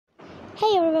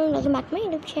Hey everyone, welcome back to my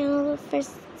YouTube channel.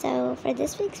 For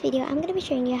this week's video, I'm going to be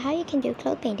showing you how you can do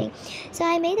cloth painting. So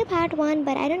I made the part 1,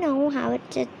 but I don't know how it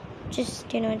I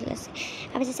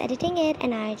was just editing it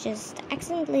and I just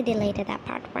accidentally deleted that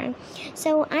part 1.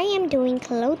 So I am doing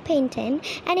cloth painting,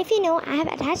 and if you know, I have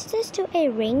attached this to a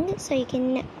ring, so you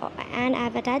can, and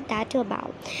I've attached that to a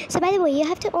bowl. So by the way, you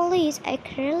have to only use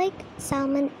acrylic,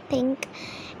 salmon, pink,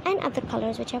 and other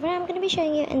colors, whichever I'm going to be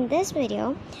showing you in this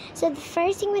video. So the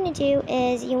first thing you want to do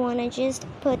is you want to just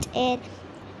put it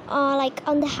like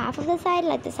on the half of the side,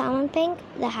 like the salmon pink,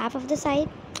 the half of the side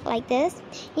like this.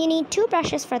 You need 2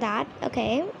 brushes for that,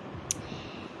 okay,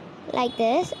 like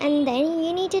this. And then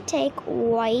you need to take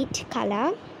white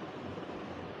color.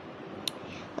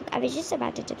 Look, I was just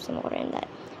about to dip some water in that.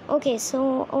 Okay,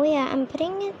 so I'm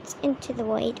putting it into the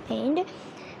white paint.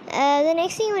 The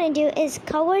next thing you want to do is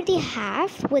cover the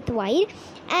half with white,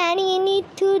 and you need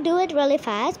to do it really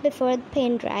fast before the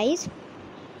paint dries.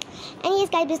 And yes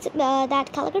guys,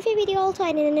 that calligraphy video also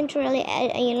I didn't really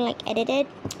edit it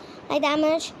like that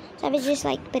much, so I was just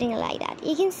putting it like that.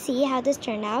 You can see how this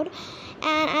turned out,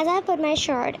 and as I put my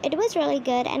shirt, it was really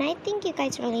good, and I think you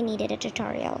guys really needed a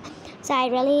tutorial, so I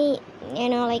really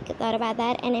thought about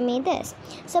that and I made this.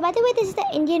 So by the way, this is the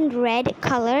Indian red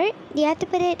color. You have to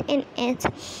put it in its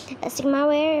stigma,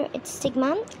 where it's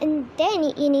stigma, and then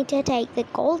you need to take the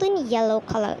golden yellow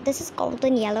color. This is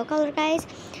golden yellow color, guys.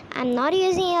 I'm not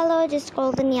using yellow, just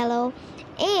golden yellow.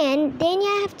 And then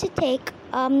you have to take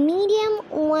a medium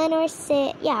 1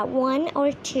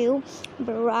 or 2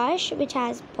 brush which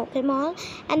has Pokemon,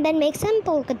 and then make some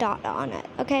polka dot on it,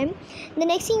 okay. The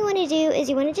next thing you want to do is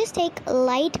you want to just take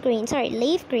leaf green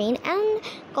and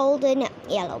golden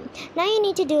yellow. Now you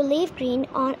need to do leaf green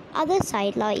on other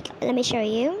side, let me show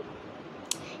you.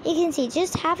 You can see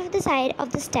just half of the side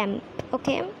of the stem,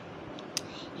 okay.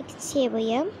 You can see over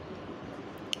here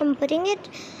I'm putting it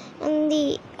on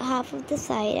the half of the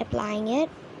side, applying it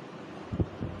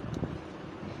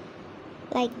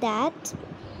like that.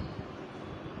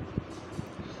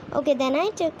 Okay, then I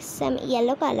took some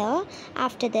yellow color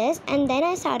after this, and then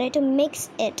I started to mix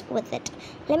it with it.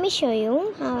 Let me show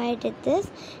you how I did this.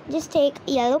 Just take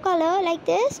yellow color like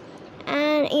this,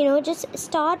 and just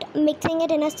start mixing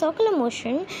it in a circular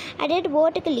motion. I did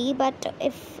vertically, but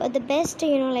if the best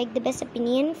the best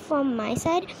opinion from my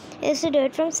side is to do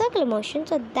it from circular motion,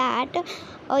 so that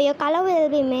your color will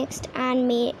be mixed and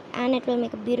it will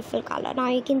make a beautiful color. Now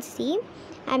you can see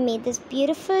I made this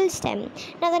beautiful stem.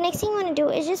 Now the next thing you want to do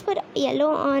is just put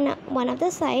yellow on one of the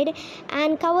side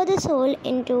and cover this hole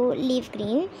into leaf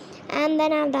green, and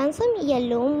then I've done some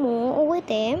yellow more over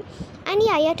there. And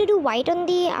yeah, you have to do white on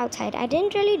the outside. I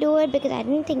didn't really do it because I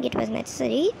didn't think it was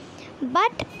necessary,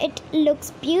 but it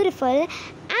looks beautiful.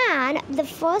 And the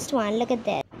first one, look at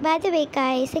this. By the way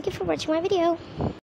guys, thank you for watching my video.